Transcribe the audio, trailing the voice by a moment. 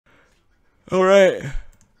All right.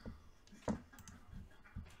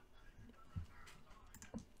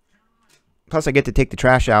 Plus, I get to take the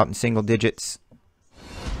trash out in single digits.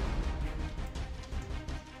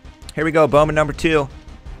 Here we go, Bowman number 2.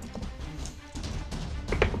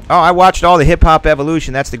 Oh, I watched all the Hip Hop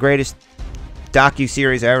Evolution. That's the greatest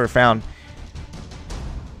docu-series I ever found.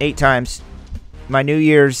 8 times. My New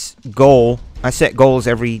Year's goal, I set goals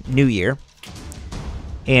every New Year.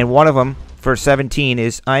 And one of them for 17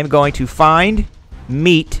 is I'm going to find,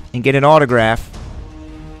 meet, and get an autograph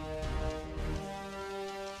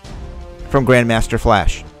from Grandmaster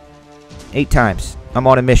Flash. 8 times. I'm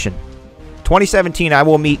on a mission. 2017, I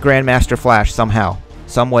will meet Grandmaster Flash somehow.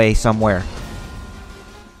 Some way, somewhere.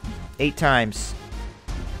 8 times.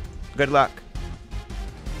 Good luck.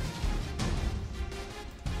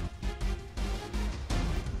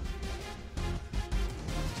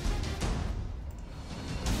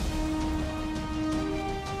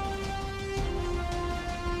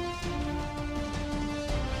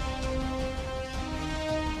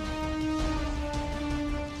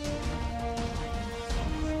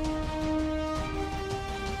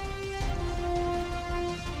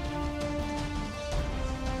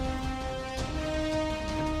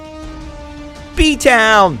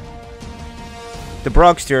 B-Town! The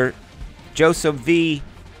Bronxter, Joseph V,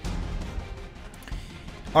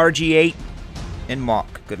 RG8, and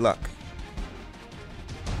Mock. Good luck.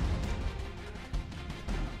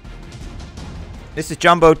 This is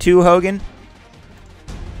Jumbo 2, Hogan.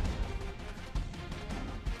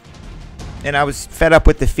 And I was fed up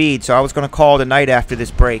with the feed, so I was going to call tonight after this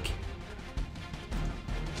break.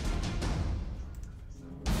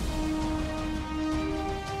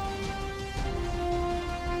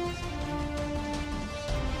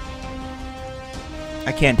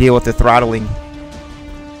 I can't deal with the throttling.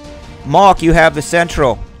 Mark, you have the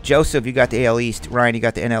Central. Joseph, you got the AL East. Ryan, you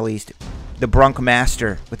got the NL East. The Brunk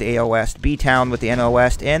Master with the AL West. B-Town with the NL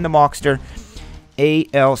West. And the Mockster,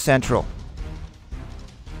 AL Central.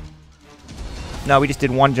 No, we just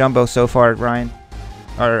did one jumbo so far, Ryan.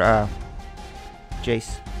 Or,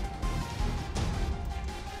 Jace.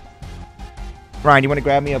 Ryan, you want to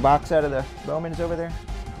grab me a box out of the Bowmans over there?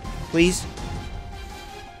 Please?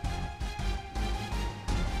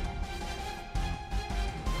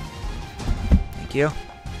 Thank you.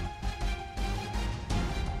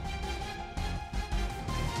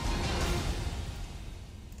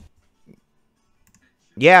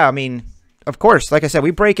 Yeah, I mean, of course, like I said,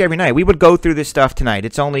 we break every night. We would go through this stuff tonight.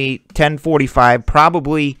 It's only 10:45.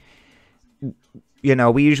 Probably, you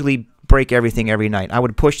know, we usually break everything every night. I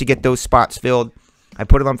would push to get those spots filled. I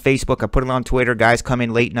put it on Facebook. I put it on Twitter. Guys come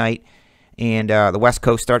in late night, and the West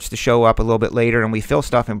Coast starts to show up a little bit later, and we fill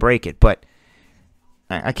stuff and break it. But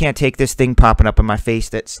I can't take this thing popping up in my face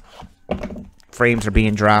that's frames are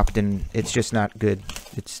being dropped, and it's just not good.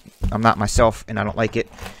 I'm not myself, and I don't like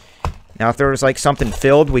it. Now, if there was like something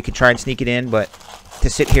filled, we could try and sneak it in, but to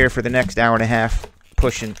sit here for the next hour and a half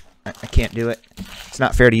pushing, I can't do it. It's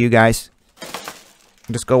not fair to you guys.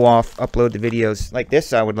 Just go off, upload the videos like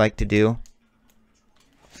this I would like to do.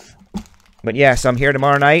 But yes, I'm here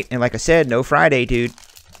tomorrow night, and like I said, no Friday, dude.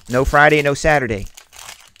 No Friday, no Saturday.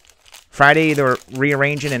 Friday, they're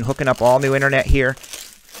rearranging and hooking up all new internet here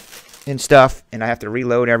and stuff, and I have to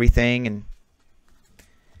reload everything.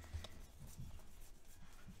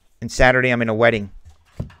 And Saturday, I'm in a wedding.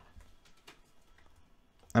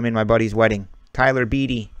 I'm in my buddy's wedding. Tyler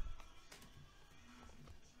Beatty.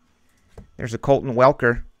 There's a Colton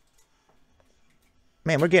Welker.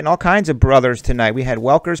 Man, we're getting all kinds of brothers tonight. We had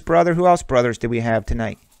Welker's brother. Who else brothers did we have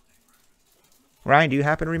tonight? Ryan, do you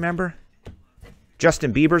happen to remember?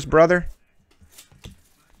 Justin Bieber's brother.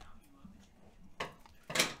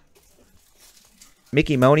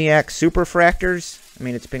 Mickey Moniak, Superfractors. I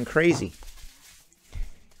mean, it's been crazy.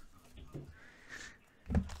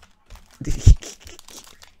 It's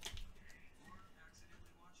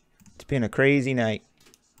been a crazy night.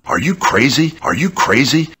 Are you crazy? Are you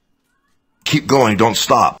crazy? Keep going, don't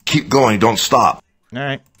stop. Keep going, don't stop. All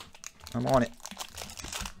right. I'm on it.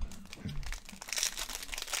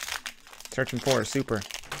 Searching for a super.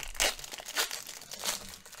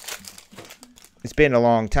 It's been a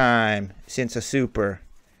long time since a super.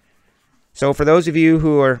 So for those of you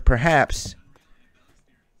who are perhaps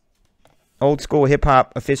old school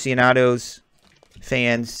hip-hop aficionados,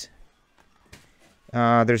 fans,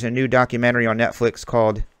 there's a new documentary on Netflix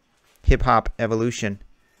called Hip Hop Evolution.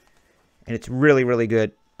 And it's really, really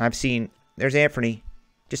good. I've seen, there's Anthony,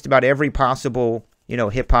 just about every possible, you know,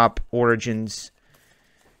 hip-hop origins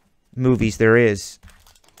movies there is.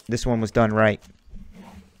 This one was done right.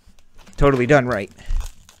 Totally done right.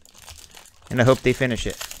 And I hope they finish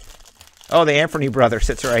it. Oh, the Anthony brothers.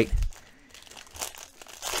 That's right.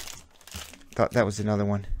 Thought that was another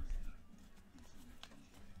one.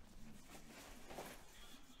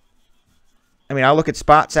 I mean, I'll look at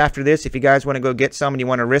spots after this. If you guys want to go get some and you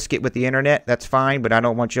want to risk it with the internet, that's fine. But I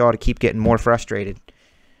don't want y'all to keep getting more frustrated.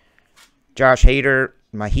 Josh Hader,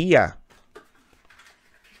 Mahia.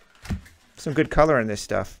 Some good color in this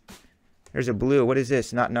stuff. There's a blue. What is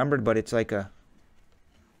this? Not numbered, but it's like a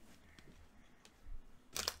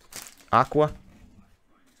aqua.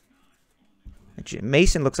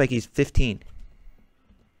 Mason looks like he's 15.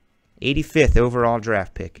 85th overall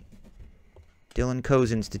draft pick. Dylan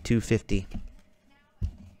Cousins to 250.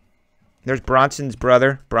 There's Bronson's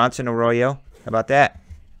brother, Bronson Arroyo. How about that?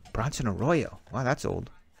 Bronson Arroyo. Wow, that's old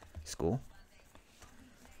school.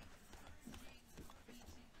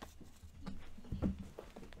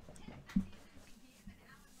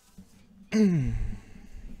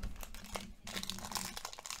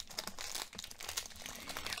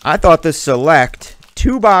 I thought the Select,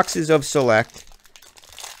 2 boxes of Select,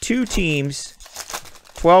 2 teams,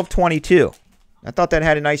 12/22. I thought that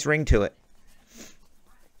had a nice ring to it.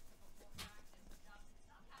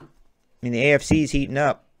 I mean, the AFC's heating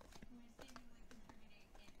up.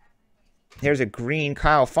 Here's a green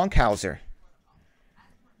Kyle Funkhauser.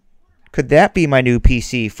 Could that be my new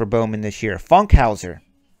PC for Bowman this year? Funkhauser.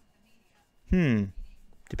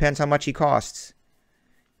 Depends how much he costs.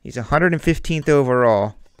 He's 115th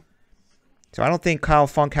overall. So I don't think Kyle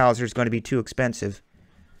Funkhauser is going to be too expensive.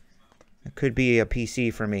 It could be a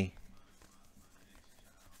PC for me.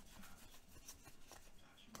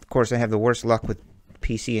 Of course, I have the worst luck with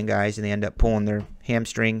PCing guys, and they end up pulling their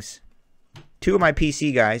hamstrings. 2 of my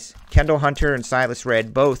PC guys, Kendall Hunter and Silas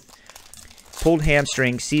Red, both pulled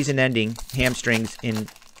hamstrings, season-ending hamstrings in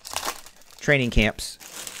training camps,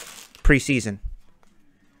 preseason.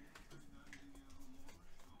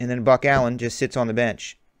 And then Buck Allen just sits on the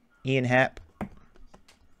bench. Ian Happ.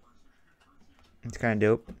 It's kind of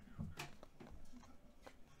dope.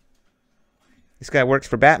 This guy works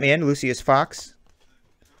for Batman, Lucius Fox.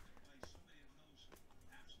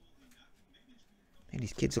 Man,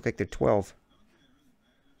 these kids look like they're 12.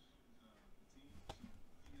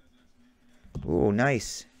 Ooh,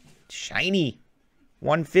 nice. Shiny.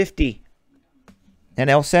 150.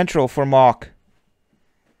 NL Central for Mock.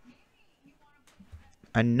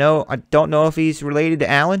 I don't know if he's related to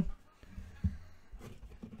Allen.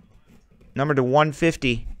 Number to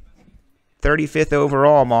 150. 35th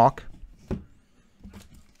overall, Mock.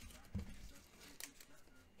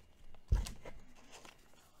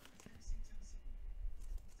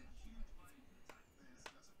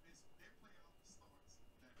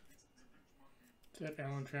 Is that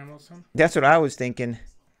Alan Trammell's son? That's what I was thinking.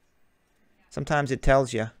 Sometimes it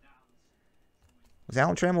tells you. Was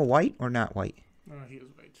Alan Trammell white or not white? No, he was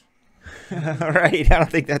white. All right, I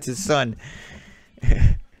don't think that's his son.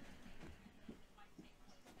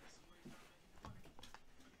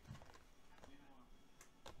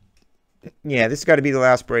 Yeah, this has got to be the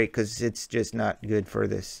last break because it's just not good for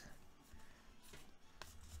this.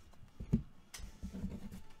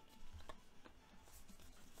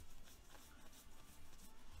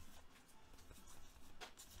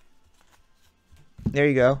 There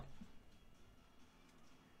you go.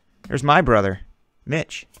 There's my brother,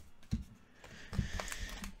 Mitch.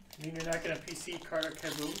 You mean you're not going to PC Carter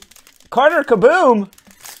Kaboom? Carter Kaboom?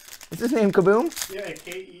 Is his name Kaboom? Yeah,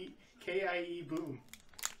 K-I-E Boom.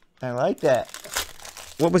 I like that.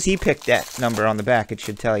 What was he picked at number on the back? It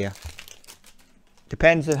should tell you.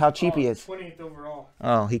 Depends on how cheap he is. 20th overall.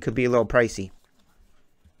 Oh, he could be a little pricey.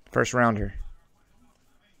 First rounder.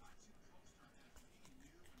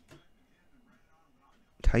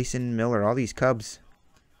 Tyson Miller, all these Cubs.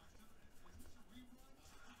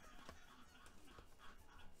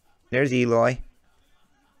 There's Eloy.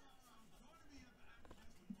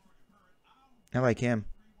 I like him.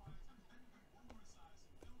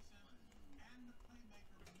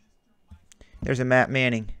 There's a Matt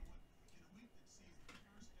Manning.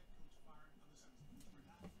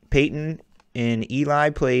 Peyton and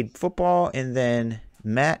Eli played football, and then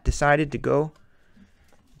Matt decided to go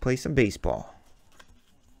play some baseball.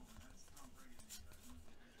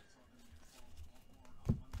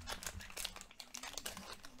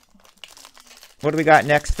 What do we got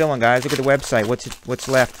next filling, guys? Look at the website. What's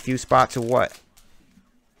left? A few spots of what?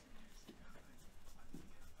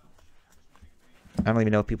 I don't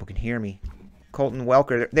even know if people can hear me. Colton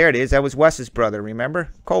Welker. There it is. That was Wes's brother, remember?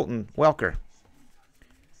 Colton Welker.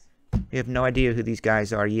 We have no idea who these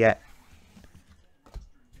guys are yet.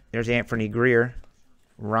 There's Anthony Greer.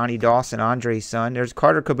 Ronnie Dawson, Andre's son. There's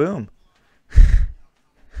Carter Kaboom.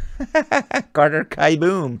 Carter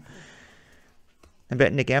Kaboom. I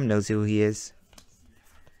bet Nick M knows who he is.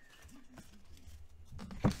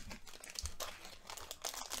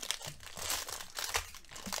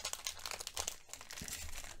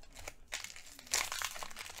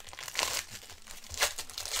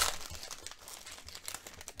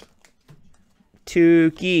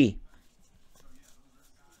 Tukey.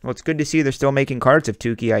 Well, it's good to see they're still making cards of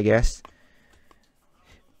Tukey, I guess.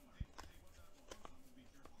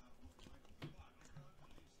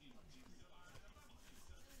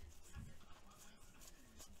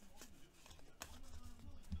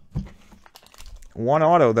 One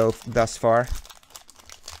auto, though, thus far.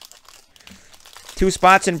 2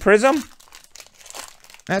 spots in Prism?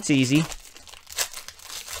 That's easy.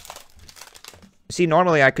 See,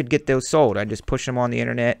 normally I could get those sold. I just push them on the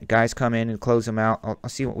internet. Guys come in and close them out. I'll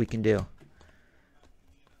see what we can do.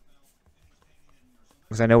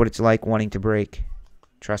 Because I know what it's like wanting to break.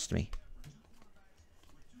 Trust me.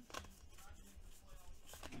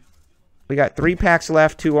 We got 3 packs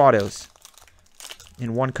left, 2 autos.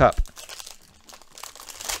 In 1 cup.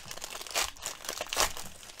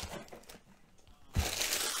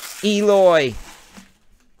 Eloy.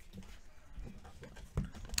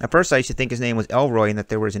 At first I used to think his name was Elroy and that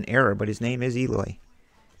there was an error, but his name is Eloy.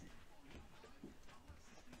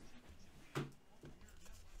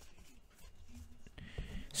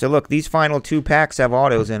 So look, these final 2 packs have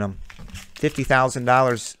autos in them.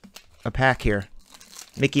 $50,000 a pack here.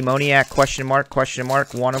 Mickey Moniak, question mark,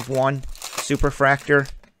 1 of 1.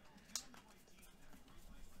 Superfractor.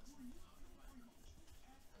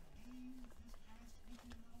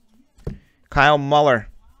 Kyle Muller.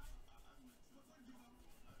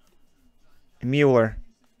 Mueller.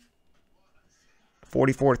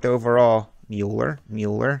 44th overall.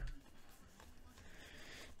 Mueller.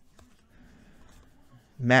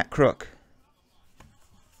 Matt Crook.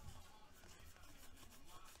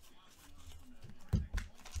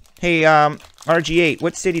 Hey, RG8,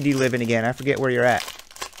 what city do you live in again? I forget where you're at.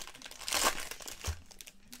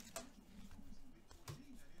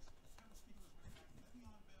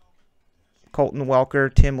 Colton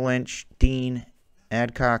Welker, Tim Lynch, Dean,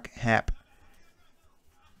 Adcock, Hap.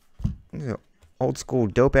 Old school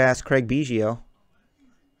dope-ass Craig Biggio.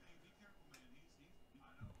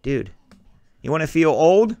 Dude, you want to feel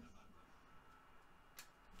old?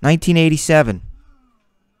 1987.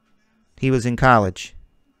 He was in college.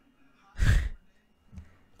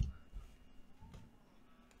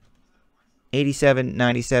 87,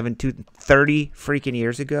 97, 30 freaking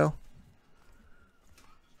years ago.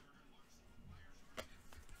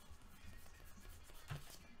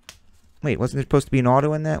 Wait, wasn't there supposed to be an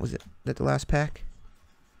auto in that? Was it that the last pack?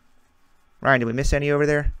 Ryan, did we miss any over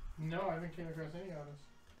there? No, I haven't came across any autos.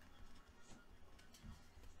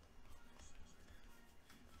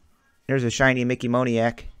 There's a shiny Mickey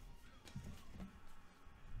Moniak.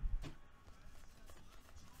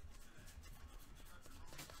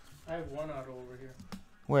 I have 1 auto over here.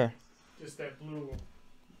 Where? Just that blue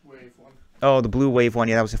wave one. Oh, the blue wave one.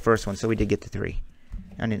 Yeah, that was the first one, so we did get the 3.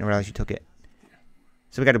 I didn't realize you took it.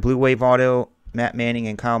 So we got a blue wave auto, Matt Manning,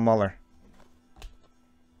 and Kyle Muller.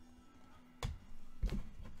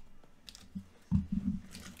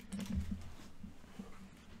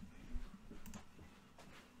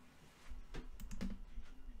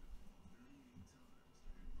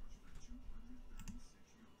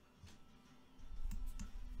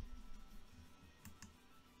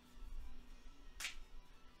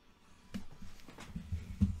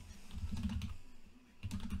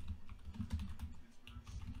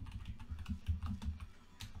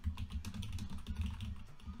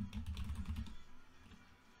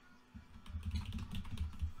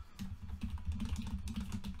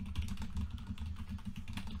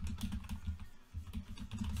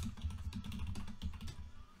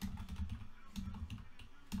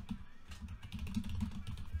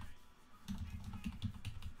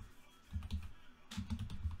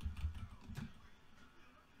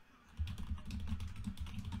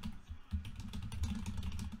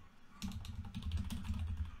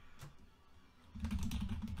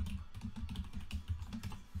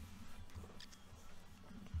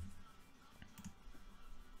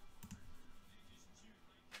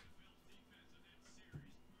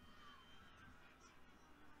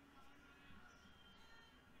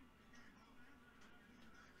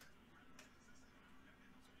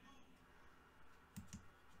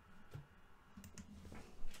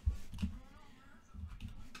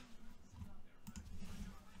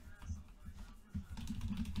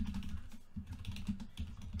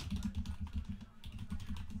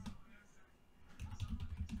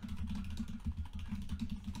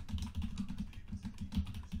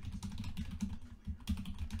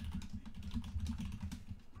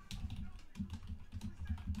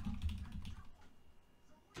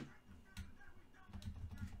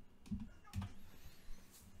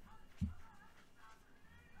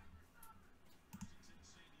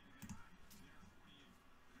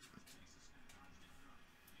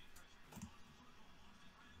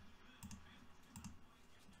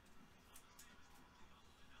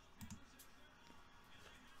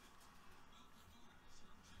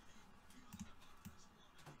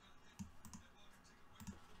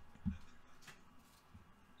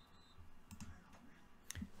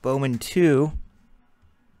 Bowman 2.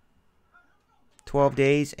 12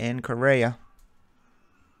 days and Correa.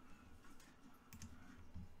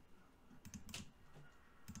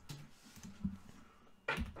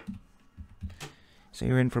 So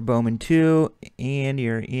you're in for Bowman 2, and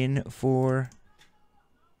you're in for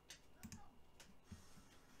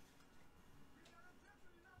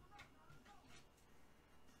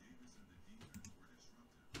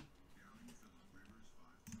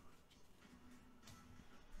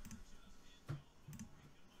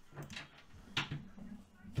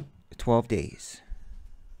 $12 days.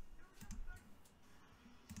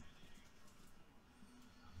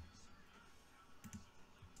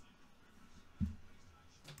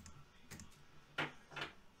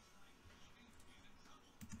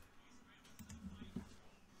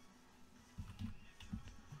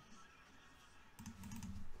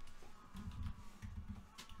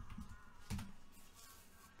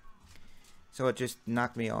 So it just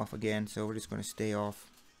knocked me off again, so we're just going to stay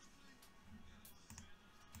off.